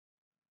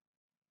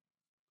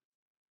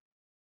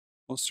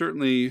Well,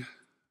 certainly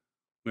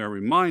we are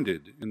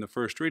reminded in the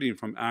first reading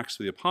from Acts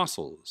of the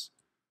Apostles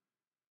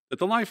that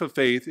the life of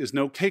faith is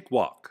no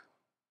cakewalk.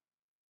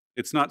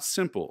 It's not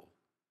simple.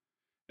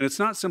 And it's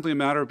not simply a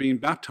matter of being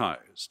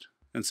baptized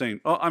and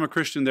saying, oh, I'm a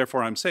Christian,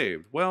 therefore I'm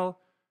saved. Well,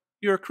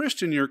 you're a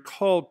Christian, you're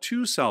called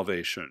to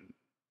salvation.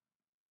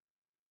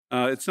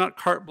 It's not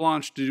carte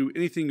blanche to do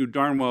anything you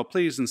darn well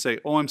please and say,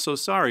 oh, I'm so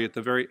sorry at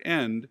the very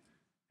end,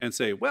 and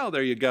say, well,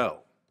 there you go.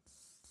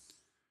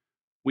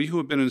 We who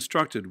have been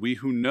instructed, we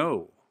who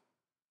know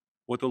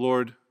what the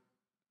Lord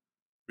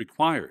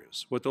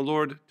requires, what the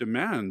Lord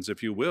demands,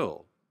 if you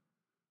will,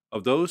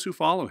 of those who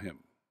follow him.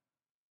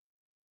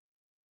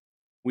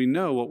 We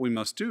know what we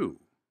must do.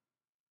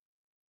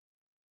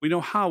 We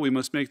know how we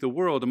must make the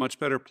world a much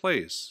better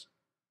place,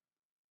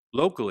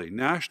 locally,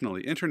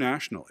 nationally,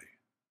 internationally.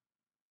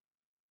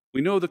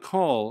 We know the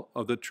call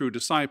of the true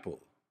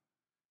disciple.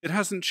 It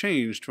hasn't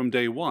changed from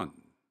day one.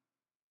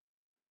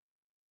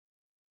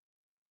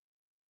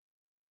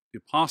 The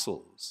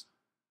apostles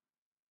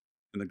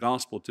in the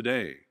gospel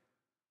today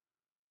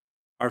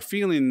are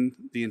feeling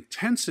the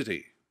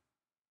intensity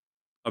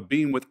of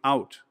being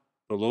without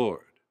the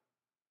Lord.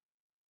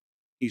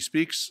 He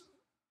speaks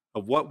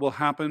of what will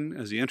happen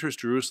as he enters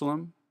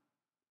Jerusalem,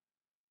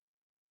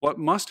 what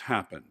must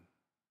happen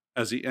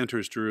as he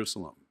enters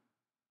Jerusalem.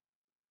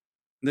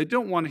 And they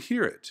don't want to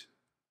hear it.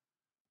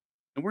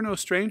 And we're no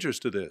strangers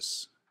to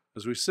this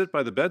as we sit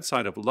by the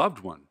bedside of a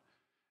loved one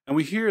and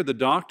we hear the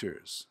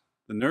doctors,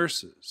 the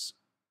nurses,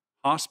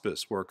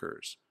 hospice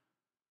workers.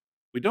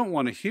 We don't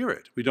want to hear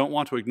it. We don't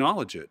want to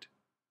acknowledge it.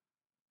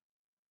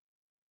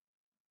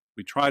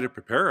 We try to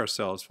prepare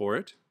ourselves for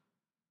it,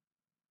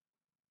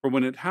 for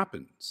when it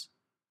happens.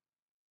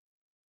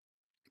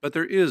 But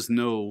there is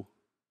no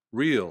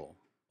real,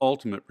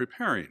 ultimate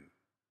preparing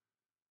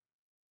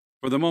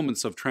for the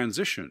moments of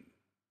transition.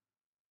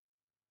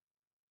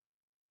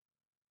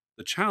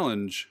 The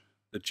challenge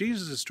that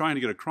Jesus is trying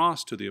to get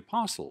across to the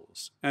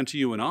apostles and to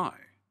you and I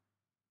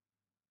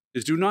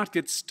is do not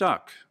get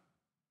stuck.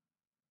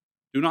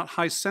 Do not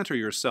high-center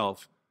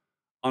yourself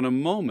on a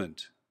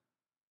moment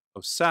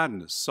of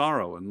sadness,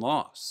 sorrow, and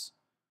loss.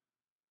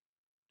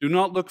 Do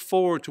not look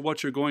forward to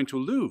what you're going to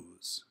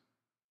lose,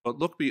 but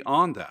look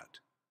beyond that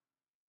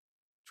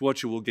to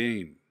what you will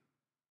gain,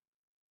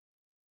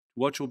 to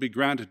what will be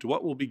granted, to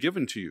what will be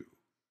given to you.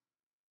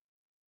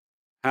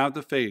 Have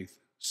the faith,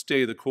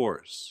 stay the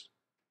course.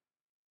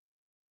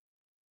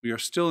 We are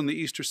still in the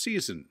Easter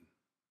season,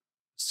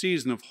 a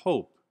season of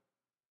hope,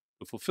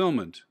 the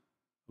fulfillment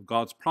of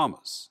God's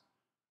promise,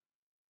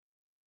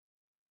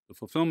 the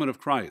fulfillment of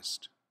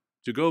Christ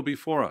to go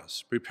before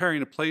us,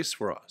 preparing a place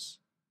for us.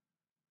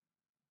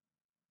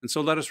 And so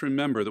let us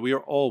remember that we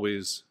are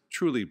always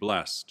truly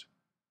blessed.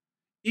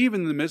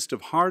 Even in the midst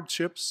of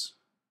hardships,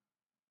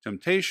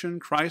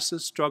 temptation,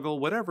 crisis, struggle,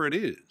 whatever it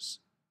is,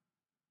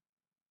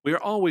 we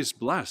are always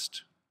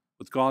blessed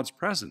with God's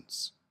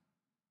presence.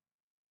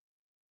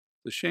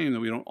 It's a shame that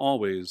we don't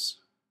always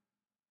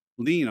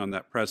lean on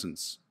that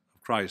presence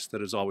of Christ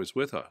that is always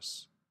with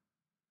us.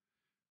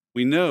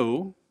 We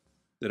know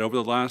that over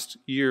the last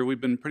year we've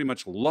been pretty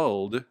much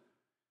lulled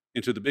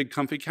into the big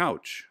comfy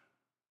couch.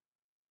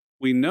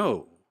 We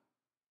know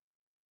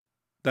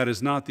that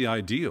is not the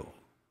ideal.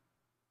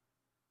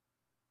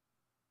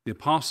 The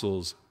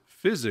apostles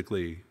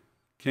physically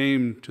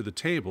came to the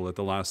table at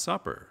the Last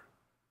Supper.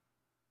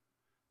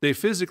 They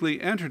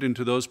physically entered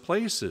into those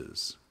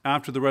places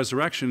after the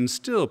resurrection and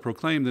still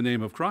proclaimed the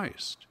name of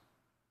Christ.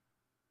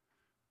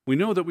 We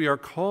know that we are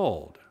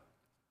called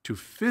to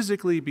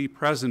physically be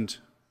present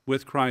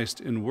with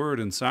Christ in word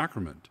and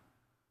sacrament.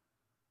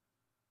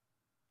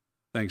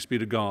 Thanks be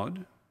to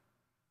God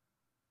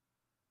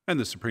and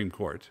the Supreme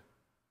Court.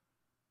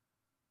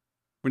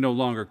 We're no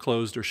longer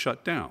closed or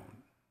shut down.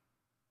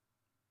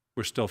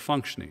 We're still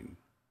functioning,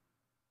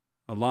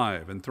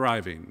 alive and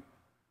thriving.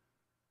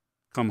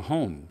 Come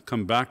home,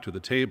 come back to the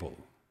table.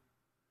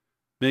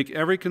 Make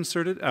every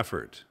concerted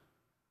effort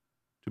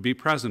to be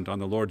present on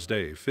the Lord's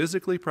Day,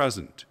 physically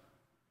present,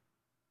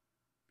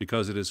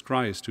 because it is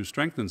Christ who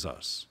strengthens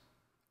us.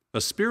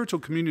 A spiritual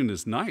communion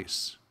is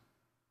nice,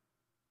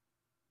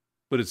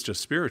 but it's just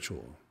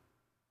spiritual.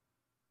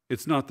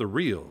 It's not the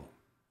real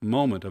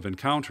moment of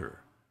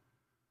encounter.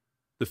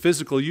 The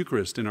physical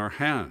Eucharist in our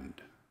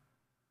hand,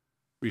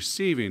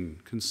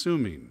 receiving,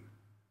 consuming,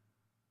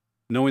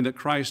 knowing that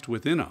Christ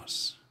within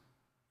us,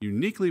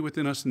 uniquely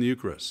within us in the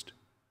Eucharist,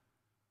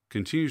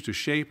 continues to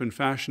shape and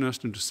fashion us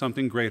into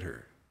something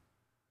greater.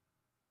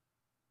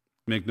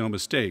 Make no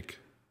mistake,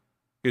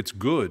 it's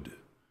good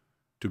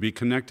to be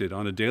connected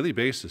on a daily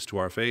basis to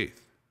our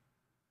faith.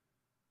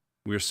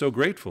 We are so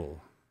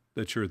grateful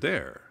that you're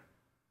there.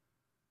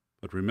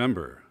 But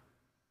remember,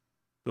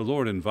 the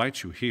Lord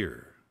invites you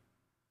here.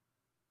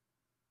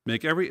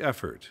 Make every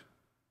effort.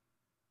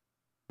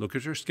 Look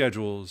at your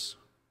schedules.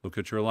 Look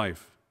at your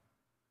life.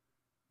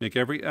 Make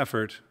every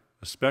effort,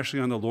 especially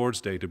on the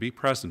Lord's Day, to be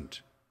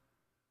present,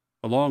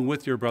 along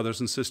with your brothers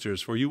and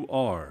sisters, for you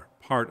are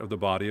part of the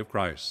body of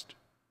Christ.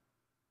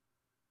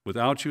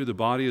 Without you, the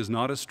body is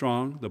not as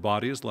strong, the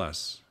body is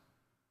less.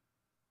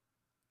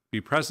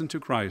 Be present to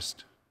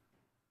Christ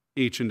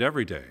each and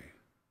every day,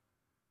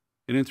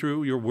 in and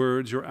through your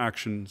words, your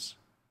actions,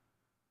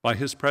 by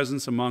his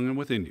presence among and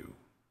within you.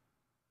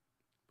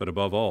 But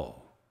above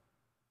all,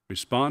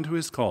 respond to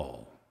his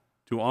call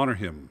to honor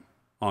him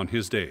on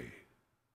his day.